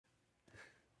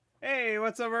Hey,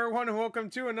 what's up everyone, and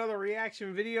welcome to another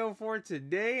reaction video for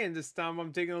today. And this time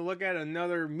I'm taking a look at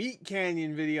another Meat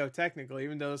Canyon video, technically,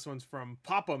 even though this one's from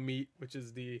Papa Meat, which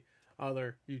is the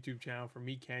other YouTube channel for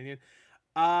Meat Canyon.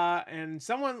 And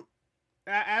someone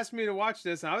asked me to watch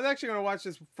this, and I was actually going to watch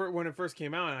this when it first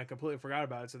came out, and I completely forgot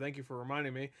about it, so thank you for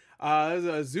reminding me. It's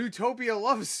a Zootopia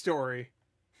love story.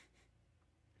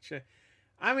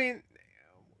 I mean,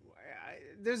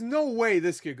 there's no way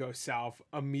this could go south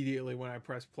immediately when I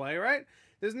press play, right?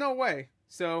 There's no way.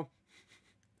 So,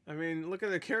 I mean, look at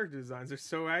the character designs. They're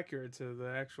so accurate to the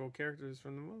actual characters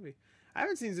from the movie. I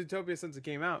haven't seen Zootopia since it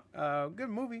came out. Good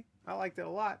movie. I liked it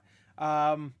a lot.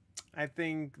 I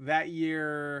think that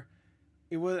year,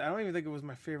 I don't even think it was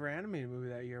my favorite animated movie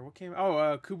that year. What came?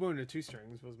 Oh, Kubo and the Two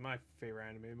Strings was my favorite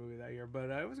animated movie that year.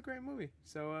 But it was a great movie.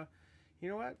 So, you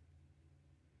know what?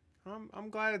 I'm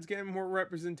glad it's getting more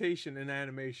representation in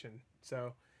animation.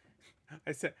 So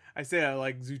I say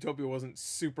like Zootopia wasn't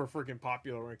super freaking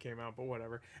popular when it came out, but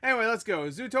whatever. Anyway, let's go.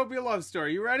 Zootopia love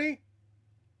story. You ready?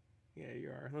 Yeah, you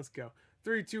are. Let's go.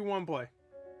 3, 2, 1, play.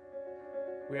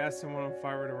 We asked someone on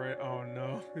Fiverr to write. Oh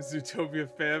no, Zootopia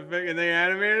fanfic, and they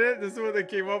animated it. This is what they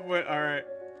came up with. All right,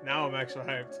 now I'm actually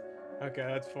hyped. Okay,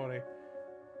 that's funny.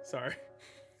 Sorry.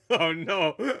 Oh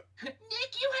no. Nick,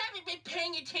 you haven't been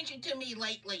paying attention to me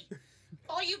lately.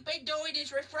 All you've been doing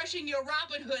is refreshing your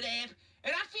Robin Hood app,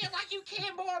 and I feel like you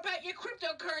care more about your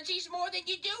cryptocurrencies more than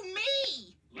you do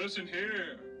me. Listen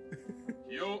here.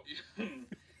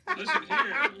 Listen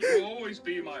here. You'll always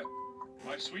be my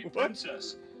sweet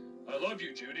princess. I love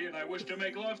you, Judy, and I wish to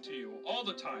make love to you all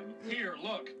the time. Here,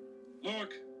 look.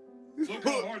 Look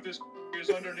how hard this is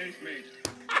underneath me.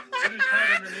 It is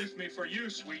hard underneath me for you,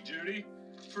 sweet Judy.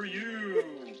 For you.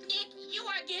 Nick, you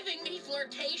are giving me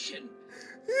flirtation.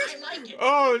 I like it.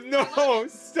 Oh no,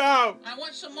 stop. I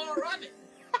want some more of it.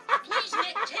 Please,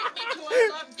 Nick, take me to our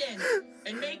love den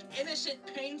and make innocent,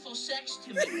 painful sex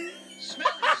to me.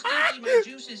 Smell how stinky my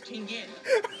juices can get.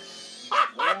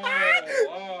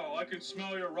 Wow, I can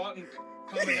smell your rotten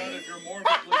coming out of your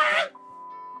morbidly fat.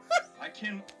 I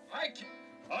can't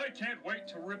wait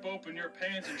to rip open your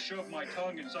pants and shove my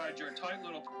tongue inside your tight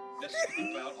little to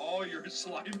scoop out all your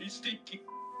slimy, stinky.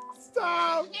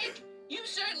 Stop. Nick, you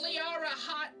certainly are a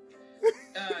hot.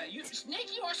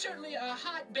 Nick, you are certainly a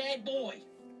hot bad boy.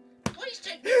 Please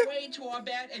take me away to our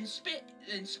bed and split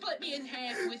me in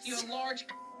half with your large.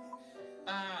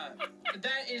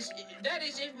 That is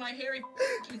if my hairy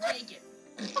can take it.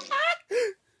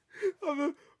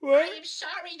 What? I am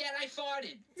sorry that I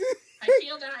farted. I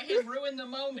feel that I have ruined the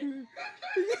moment.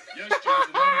 Yes, George,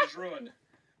 the moment is ruined.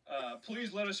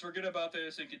 Please let us forget about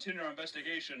this and continue our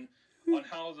investigation on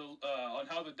how the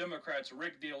Democrats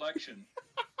rigged the election.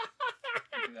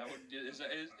 Is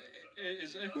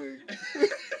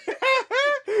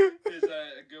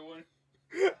that a good one?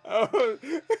 Oh,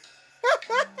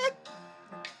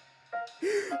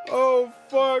 oh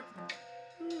fuck.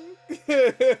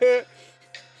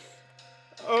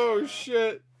 Oh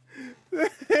shit.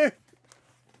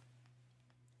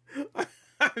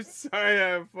 I'm sorry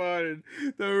I farted.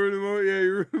 That ruined the moment. Yeah,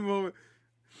 you ruined the moment.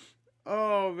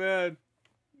 Oh man.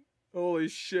 Holy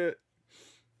shit.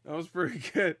 That was pretty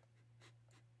good.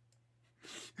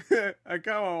 I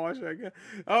kinda wanna watch that again.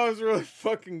 That was really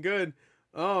fucking good.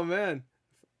 Oh man.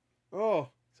 Oh,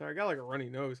 sorry, I got like a runny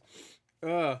nose.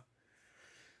 Oh.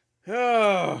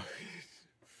 I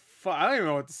don't even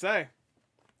know what to say.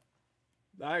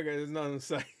 There's nothing to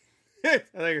say. I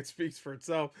think it speaks for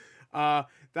itself. That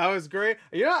was great.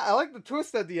 You know, I like the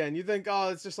twist at the end. You think, oh,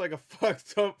 it's just like a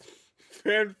fucked up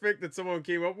fanfic that someone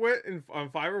came up with on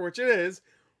Fiverr, which it is.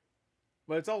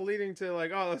 But it's all leading to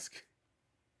like, oh,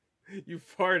 you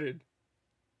farted.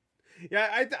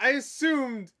 Yeah, I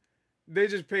assumed they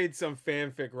just paid some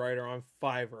fanfic writer on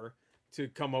Fiverr to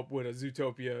come up with a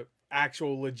Zootopia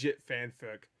actual legit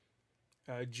fanfic.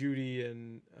 Judy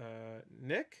and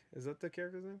Nick, is that the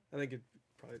character's name? I think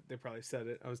they probably said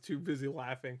it. I was too busy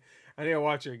laughing. I need to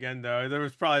watch it again though. There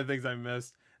was probably things I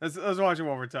missed. Let's watch it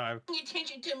one more time. Paying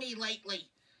attention to me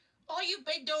lately. All you've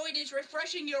been doing is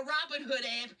refreshing your Robin Hood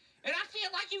app, and I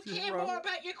feel like you care more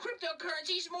about your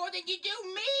cryptocurrencies more than you do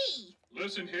me.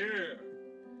 Listen here.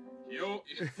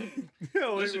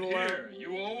 Listen here.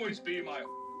 You will always be my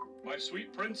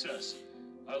sweet princess.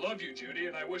 I love you, Judy,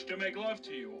 and I wish to make love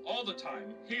to you all the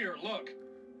time. Here, look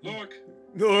how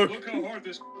hard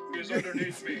this is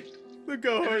underneath me. Look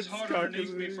how hard it's hard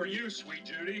underneath me for you, sweet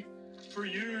Judy. For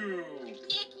you.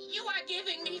 Nick, you are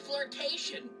giving me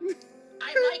flirtation. I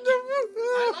like it.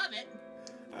 I love it.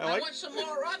 I want some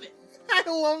more of it. I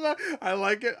love that. I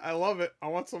like it. I love it. I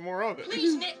want some more of it.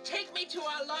 Please, Nick, take me to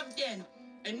our love den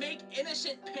and make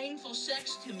innocent, painful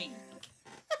sex to me.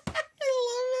 I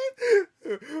love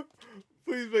it.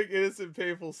 Please make innocent,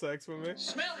 painful sex with me.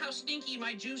 Smell how stinky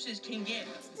my juices can get.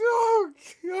 Oh,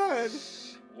 God.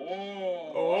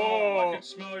 Oh, I can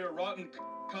smell your rotten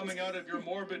coming out of your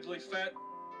morbidly fat.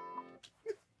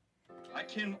 I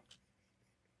can't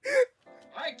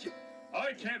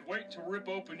wait to rip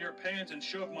open your pants and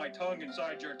shove my tongue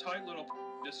inside your tight little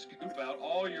to scoop out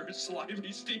all your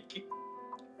slimy, stinky.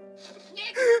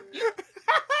 Nick, you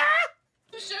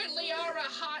certainly are a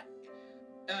hot.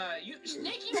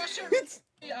 Nick, you are certainly.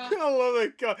 I love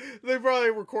that. God, they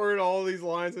probably recorded all these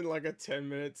lines in like a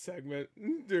 10-minute segment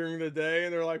during the day,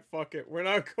 and they're like, "Fuck it, we're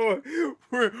not going.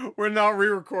 We're not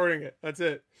re-recording it. That's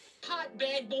it." Hot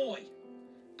bad boy.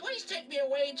 Please take me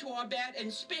away to our bed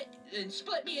and split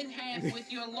me in half with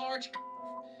your large.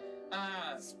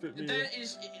 That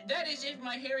is if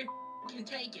my hairy can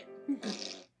take it.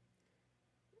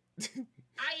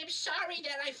 I am sorry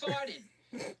that I farted.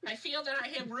 I feel that I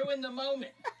have ruined the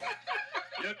moment.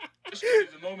 Yep,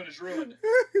 the moment is ruined.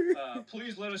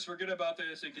 Please let us forget about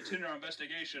this and continue our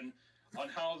investigation on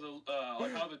how the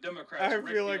Democrats rigged the election.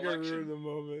 I feel like I ruined the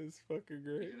moment. It's fucking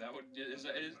great. That would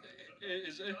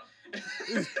is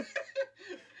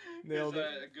Nailed it.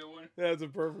 That a good one? That's a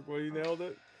perfect one. You nailed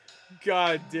it.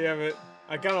 God damn it!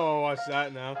 I kind of want to watch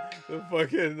that now.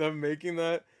 Them making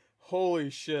that. Holy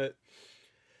shit.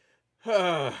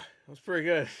 That was pretty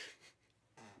good.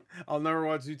 I'll never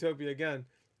watch Zootopia again,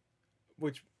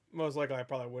 which most likely I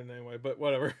probably wouldn't anyway. But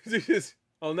whatever.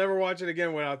 I'll never watch it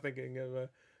again without thinking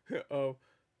of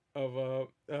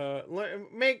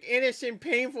make innocent,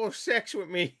 painful sex with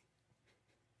me.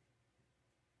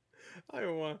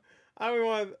 Anyway, there you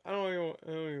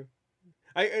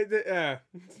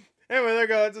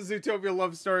go. That's a Zootopia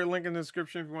love story. Link in the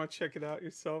description if you want to check it out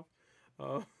yourself.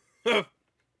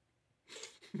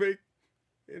 Make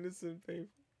innocent, painful.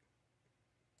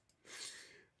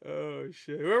 Oh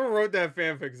shit! Whoever wrote that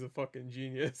fanfic is a fucking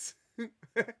genius. Look,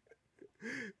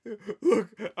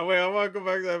 wait, I want to go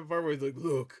back to that part where he's like,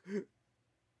 "Look."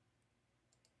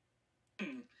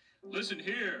 Listen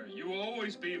here, you will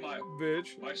always be my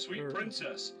Bitch. my sweet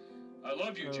princess. I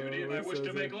love you, Judy, and I wish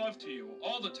to make love to you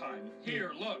all the time.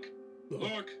 Here, look.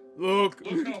 Look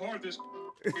how hard this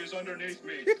is underneath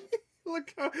me.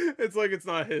 Look how it's like it's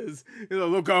not his. He's like,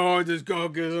 look how hard this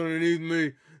cock is underneath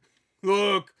me.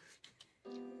 Look.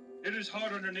 It is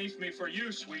hard underneath me for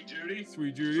you, sweet Judy.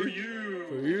 Sweet Judy. For you.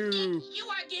 For you. You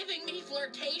are giving me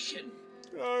flirtation.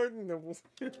 Oh, no.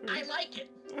 I like it.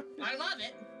 I love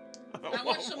it. I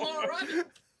want some more of it.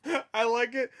 I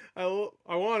like it. I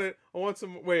want it. I want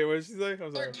some. Wait, what did she say?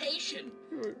 I'm sorry. Flirtation.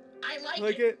 I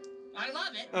like it. I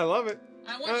love it. I love it.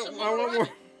 I want some more of it.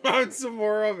 I want some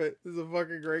more of it. This is a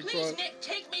fucking great Please, song. Nick,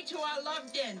 take me to our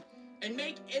love den and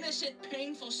make innocent,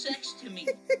 painful sex to me.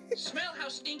 Smell how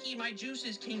stinky my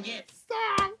juices can get.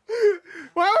 Stop!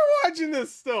 Why are we watching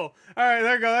this still? All right,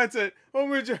 there you go. That's it.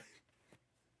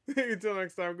 Until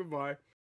next time. Goodbye.